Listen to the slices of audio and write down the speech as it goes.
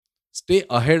stay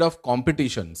ahead of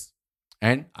competitions,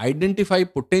 and identify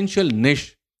potential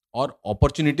niche or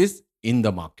opportunities in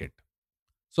the market.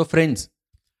 So, friends,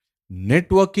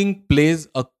 networking plays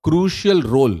a crucial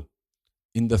role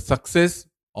in the success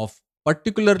of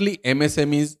particularly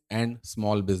MSMEs and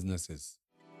small businesses.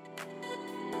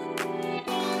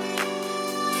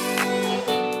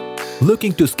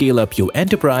 Looking to scale up your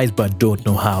enterprise but don't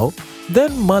know how?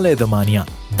 Then Malay Damania,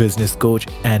 business coach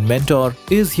and mentor,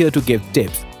 is here to give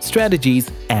tips,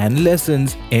 strategies, and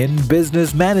lessons in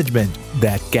business management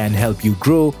that can help you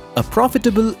grow a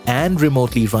profitable and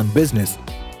remotely run business.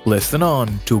 Listen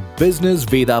on to Business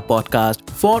Veda podcast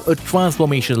for a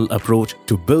transformational approach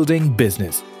to building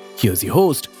business. Here's your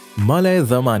host, Malay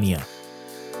Damania.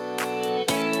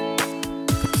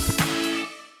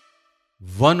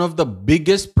 One of the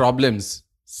biggest problems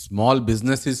small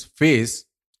businesses face,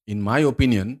 in my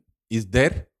opinion, is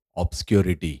their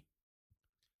obscurity.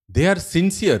 They are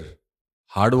sincere,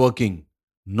 hardworking,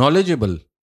 knowledgeable.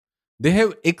 They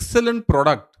have excellent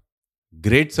product,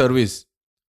 great service,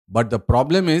 but the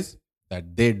problem is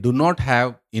that they do not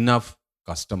have enough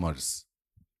customers.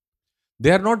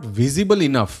 They are not visible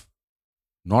enough.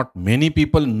 Not many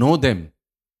people know them.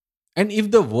 And if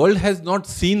the world has not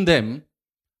seen them,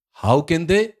 how can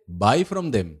they buy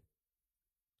from them?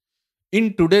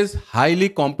 In today's highly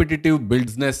competitive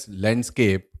business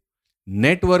landscape,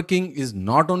 networking is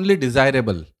not only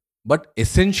desirable but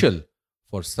essential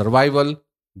for survival,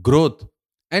 growth,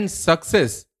 and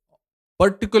success,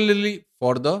 particularly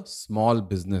for the small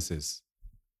businesses.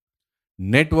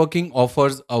 Networking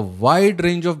offers a wide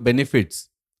range of benefits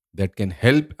that can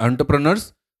help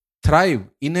entrepreneurs thrive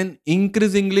in an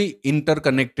increasingly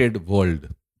interconnected world.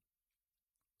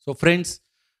 So, friends,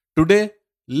 today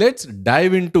let's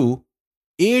dive into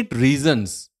 8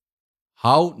 reasons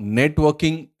how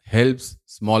networking helps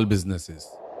small businesses.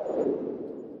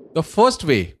 The first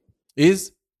way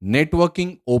is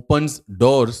networking opens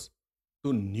doors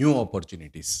to new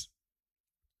opportunities.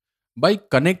 By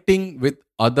connecting with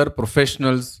other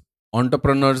professionals,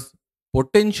 entrepreneurs,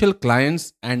 potential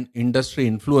clients, and industry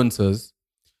influencers,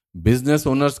 business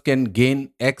owners can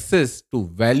gain access to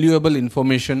valuable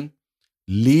information,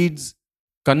 leads,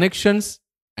 connections,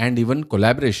 and even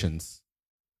collaborations.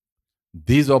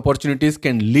 These opportunities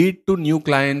can lead to new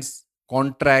clients,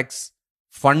 contracts,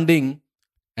 funding,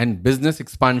 and business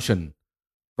expansion,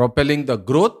 propelling the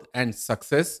growth and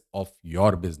success of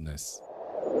your business.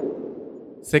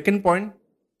 Second point,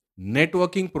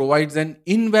 networking provides an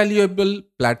invaluable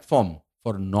platform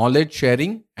for knowledge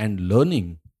sharing and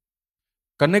learning.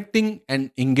 Connecting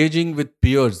and engaging with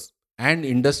peers and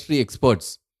industry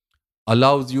experts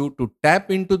allows you to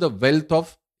tap into the wealth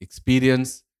of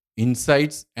experience,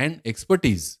 insights, and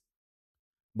expertise.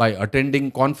 By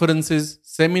attending conferences,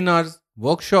 seminars,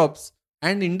 workshops,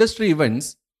 and industry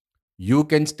events, you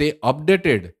can stay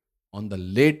updated on the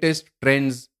latest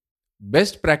trends,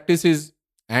 best practices,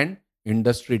 and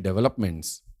industry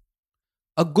developments.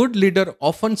 A good leader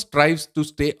often strives to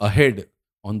stay ahead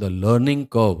on the learning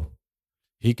curve.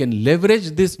 He can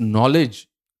leverage this knowledge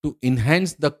to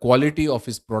enhance the quality of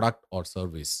his product or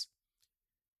service.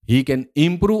 He can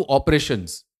improve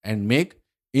operations and make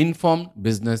informed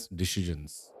business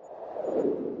decisions.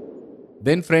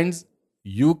 Then, friends,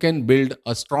 you can build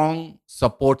a strong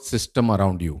support system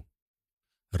around you.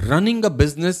 Running a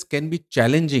business can be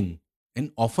challenging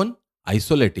and often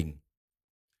isolating.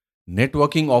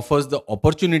 Networking offers the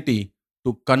opportunity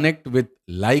to connect with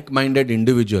like minded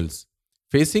individuals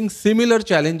facing similar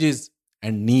challenges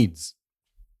and needs.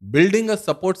 Building a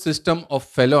support system of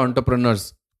fellow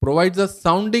entrepreneurs provides a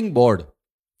sounding board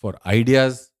for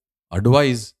ideas,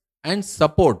 advice, and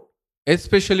support,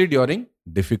 especially during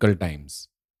difficult times.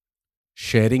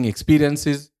 Sharing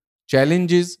experiences,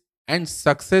 challenges, and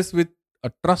success with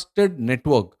a trusted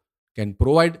network can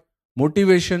provide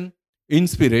motivation,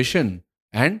 inspiration,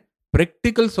 and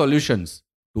practical solutions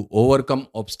to overcome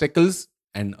obstacles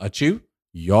and achieve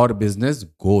your business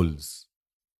goals.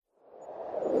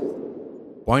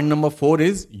 Point number 4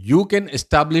 is you can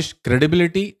establish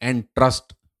credibility and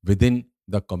trust within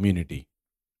the community.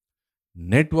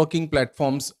 Networking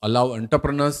platforms allow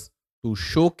entrepreneurs to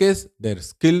showcase their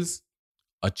skills,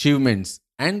 achievements,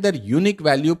 and their unique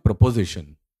value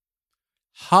proposition.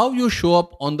 How you show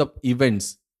up on the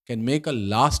events can make a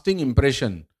lasting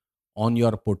impression on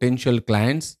your potential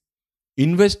clients,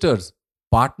 investors,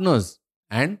 partners,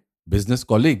 and business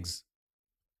colleagues.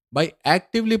 By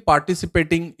actively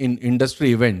participating in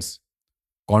industry events,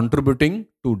 contributing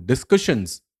to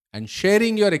discussions, and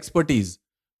sharing your expertise,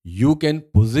 you can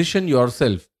position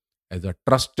yourself as a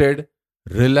trusted,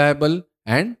 reliable,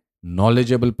 and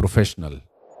knowledgeable professional.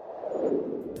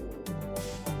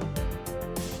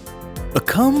 A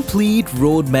complete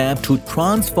roadmap to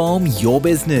transform your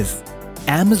business.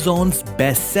 Amazon's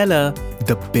bestseller,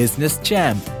 The Business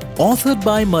Champ, authored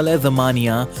by Malay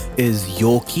Damania, is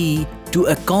your key to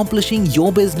accomplishing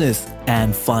your business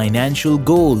and financial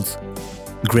goals.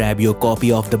 Grab your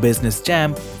copy of The Business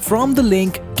Champ from the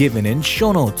link given in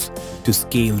show notes to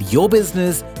scale your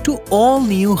business to all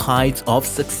new heights of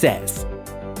success.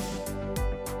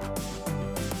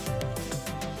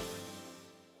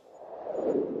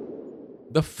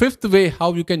 The fifth way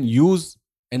how you can use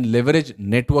and leverage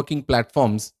networking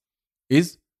platforms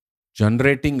is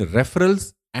generating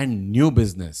referrals and new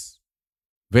business.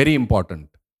 Very important.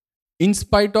 In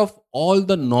spite of all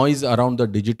the noise around the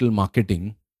digital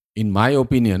marketing, in my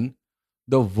opinion,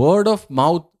 the word of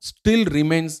mouth still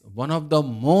remains one of the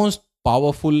most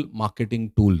powerful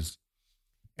marketing tools.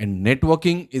 And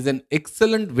networking is an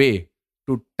excellent way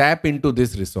to tap into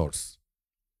this resource.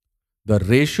 The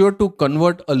ratio to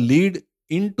convert a lead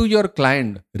into your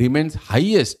client remains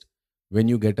highest when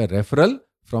you get a referral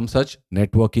from such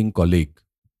networking colleague.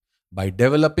 By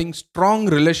developing strong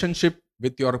relationship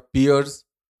with your peers,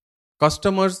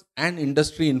 customers and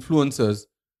industry influencers,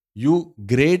 you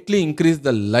greatly increase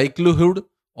the likelihood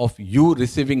of you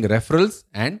receiving referrals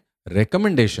and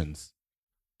recommendations.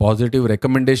 Positive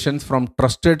recommendations from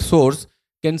trusted source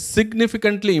can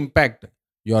significantly impact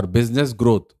your business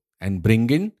growth and bring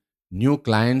in new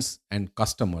clients and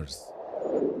customers.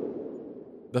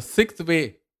 The sixth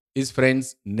way is,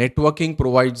 friends, networking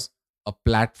provides a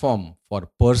platform for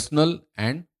personal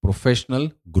and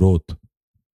professional growth.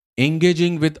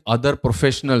 Engaging with other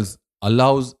professionals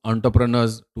allows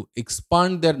entrepreneurs to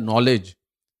expand their knowledge,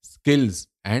 skills,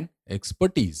 and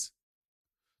expertise.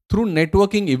 Through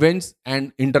networking events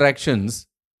and interactions,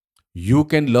 you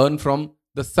can learn from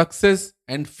the success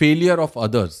and failure of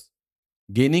others,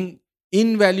 gaining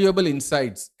invaluable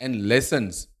insights and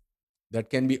lessons that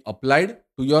can be applied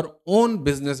to your own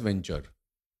business venture.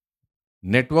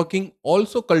 Networking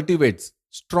also cultivates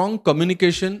strong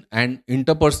communication and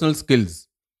interpersonal skills,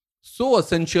 so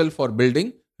essential for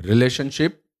building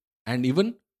relationship and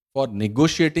even for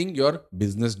negotiating your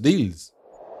business deals.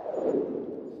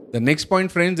 The next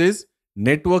point, friends, is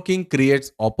networking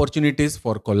creates opportunities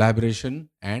for collaboration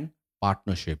and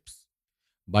partnerships.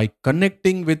 By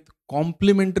connecting with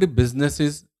complementary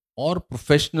businesses or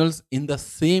professionals in the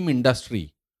same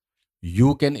industry,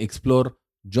 you can explore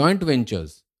joint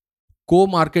ventures, co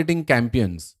marketing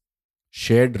campaigns,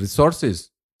 shared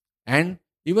resources, and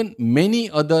even many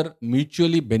other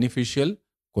mutually beneficial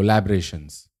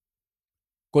collaborations.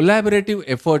 Collaborative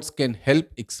efforts can help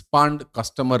expand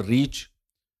customer reach,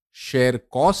 share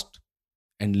cost,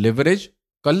 and leverage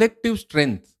collective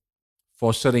strength,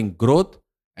 fostering growth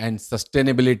and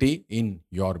sustainability in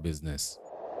your business.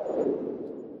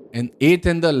 And eighth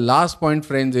and the last point,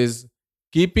 friends, is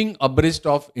keeping abreast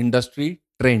of industry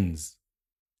trends.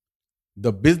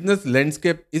 The business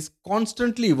landscape is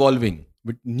constantly evolving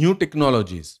with new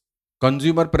technologies,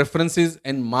 consumer preferences,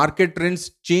 and market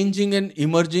trends changing and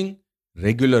emerging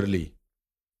regularly.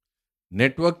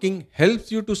 Networking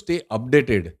helps you to stay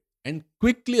updated and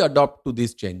quickly adapt to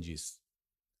these changes.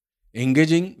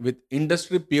 Engaging with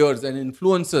industry peers and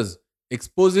influencers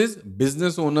exposes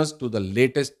business owners to the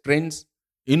latest trends,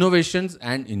 innovations,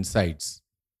 and insights.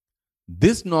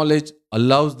 This knowledge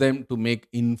allows them to make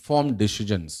informed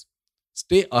decisions,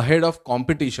 stay ahead of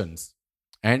competitions,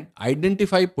 and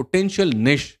identify potential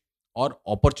niche or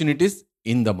opportunities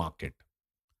in the market.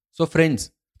 So,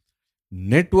 friends,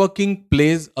 networking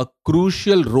plays a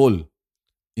crucial role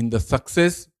in the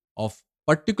success of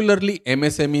particularly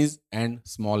MSMEs and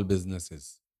small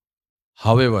businesses.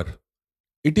 However,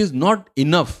 it is not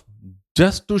enough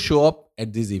just to show up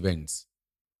at these events.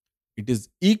 It is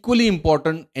equally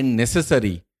important and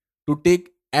necessary to take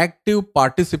active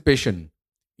participation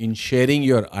in sharing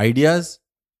your ideas,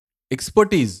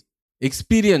 expertise,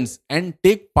 experience, and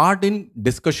take part in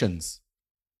discussions.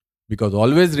 Because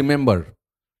always remember,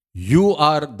 you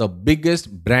are the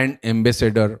biggest brand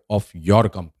ambassador of your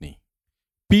company.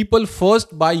 People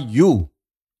first buy you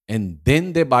and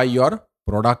then they buy your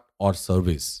product or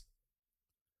service.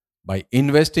 By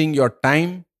investing your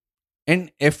time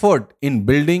and effort in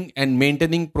building and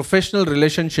maintaining professional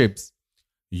relationships,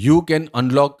 you can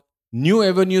unlock new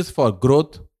avenues for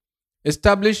growth,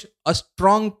 establish a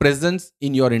strong presence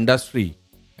in your industry,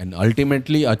 and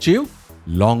ultimately achieve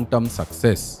long term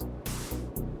success.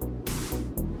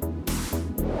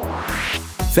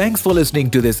 Thanks for listening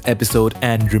to this episode,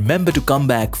 and remember to come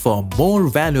back for more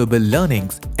valuable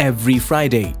learnings every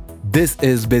Friday. This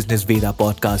is Business Veda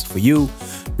podcast for you.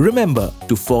 Remember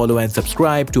to follow and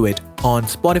subscribe to it on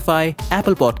Spotify,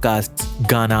 Apple Podcasts,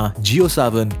 Gaana,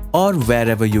 JioSaavn, or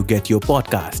wherever you get your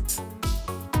podcasts.